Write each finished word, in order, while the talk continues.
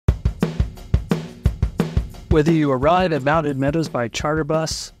Whether you arrive at Mountain Meadows by charter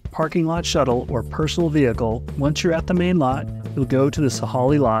bus, parking lot shuttle, or personal vehicle, once you're at the main lot, you'll go to the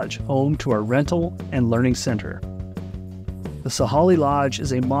Sahale Lodge, home to our rental and learning center. The Sahale Lodge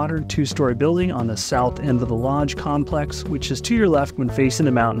is a modern two-story building on the south end of the lodge complex, which is to your left when facing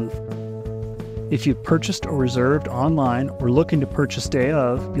the mountain. If you've purchased or reserved online or looking to purchase day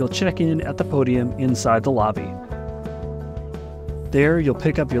of, you'll check in at the podium inside the lobby. There, you'll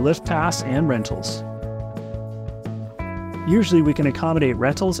pick up your lift pass and rentals. Usually we can accommodate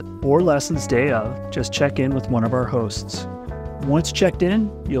rentals or lessons day of. Just check in with one of our hosts. Once checked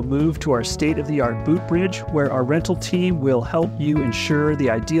in, you'll move to our state-of-the-art boot bridge, where our rental team will help you ensure the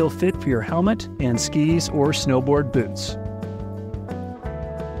ideal fit for your helmet and skis or snowboard boots.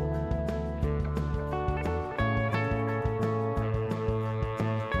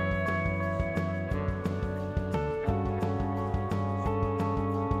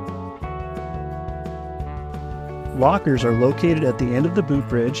 Lockers are located at the end of the boot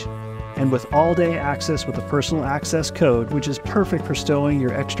bridge and with all-day access with a personal access code, which is perfect for stowing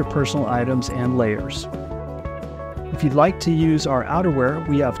your extra personal items and layers. If you'd like to use our outerwear,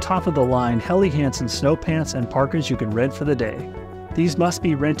 we have top-of-the-line Helly Hansen snow pants and parkas you can rent for the day. These must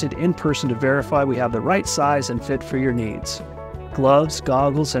be rented in person to verify we have the right size and fit for your needs. Gloves,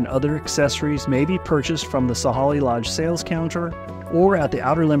 goggles, and other accessories may be purchased from the Sahale Lodge sales counter or at the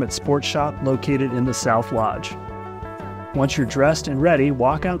Outer Limit Sports Shop located in the South Lodge. Once you're dressed and ready,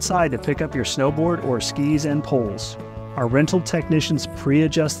 walk outside to pick up your snowboard or skis and poles. Our rental technicians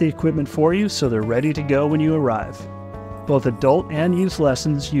pre-adjust the equipment for you so they're ready to go when you arrive. Both adult and youth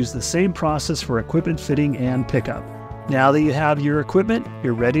lessons use the same process for equipment fitting and pickup. Now that you have your equipment,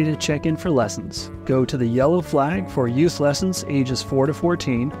 you're ready to check in for lessons. Go to the yellow flag for youth lessons ages 4 to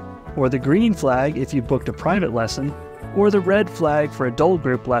 14, or the green flag if you booked a private lesson, or the red flag for adult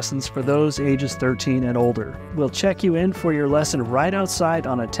group lessons for those ages 13 and older. We'll check you in for your lesson right outside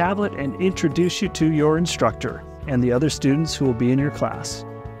on a tablet and introduce you to your instructor and the other students who will be in your class.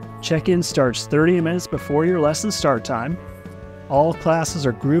 Check-in starts 30 minutes before your lesson start time. All classes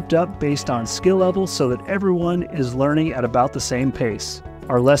are grouped up based on skill level so that everyone is learning at about the same pace.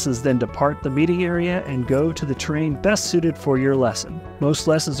 Our lessons then depart the meeting area and go to the terrain best suited for your lesson. Most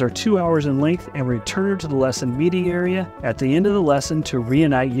lessons are 2 hours in length and return to the lesson meeting area at the end of the lesson to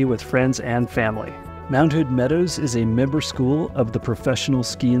reunite you with friends and family. Mountain Meadows is a member school of the Professional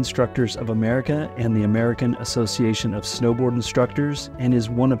Ski Instructors of America and the American Association of Snowboard Instructors, and is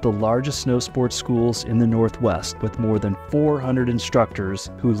one of the largest snow sports schools in the Northwest, with more than 400 instructors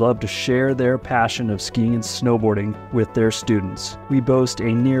who love to share their passion of skiing and snowboarding with their students. We boast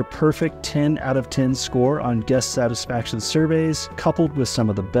a near perfect 10 out of 10 score on guest satisfaction surveys, coupled with some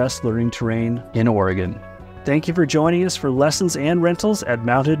of the best learning terrain in Oregon. Thank you for joining us for lessons and rentals at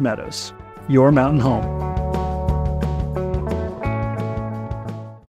Mountain Meadows, your mountain home.